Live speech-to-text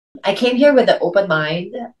I came here with an open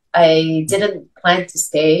mind. I didn't plan to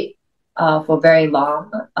stay for very long,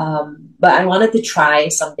 but I wanted to try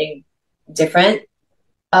something different.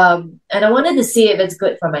 And I wanted to see if it's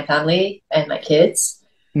good for my family and my kids.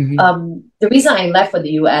 Hmm. The reason I left for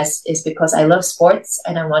the US is because I love sports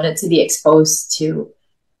and I wanted to be exposed to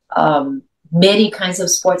many kinds of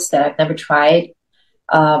sports that I've never tried.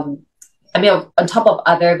 Um, I mean, on top of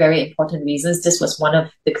other very important reasons, this was one of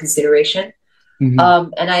the consideration. Hmm.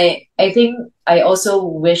 And I think I also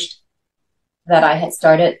wished that I had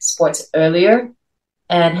started sports earlier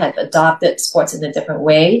and had adopted sports in a different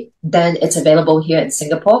way than it's available here in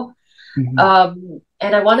Singapore. Hmm.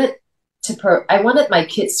 And I wanted my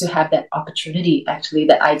kids to have that opportunity actually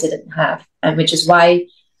that I didn't have, and which is why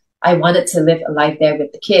I wanted to live a life there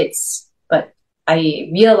with the kids. But I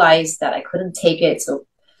realized that I couldn't take it,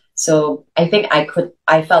 so I think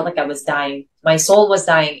I felt like I was dying. My soul was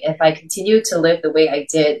dying if I continued to live the way I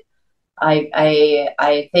did.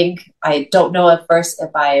 I think I don't know at first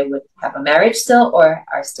if I would have a marriage still or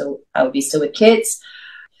I would be still with kids.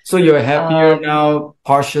 So you're happier Um, now,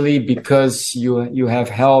 partially because you have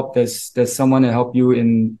help. There's someone to help you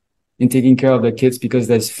in taking care of the kids because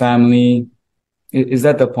there's family. Is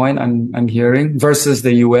that the point I'm hearing versus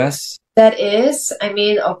the US? that is, I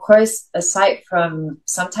mean, of course, aside from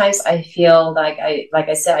sometimes I feel like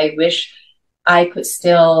I said, I wish I could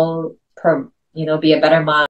still, be a better mom.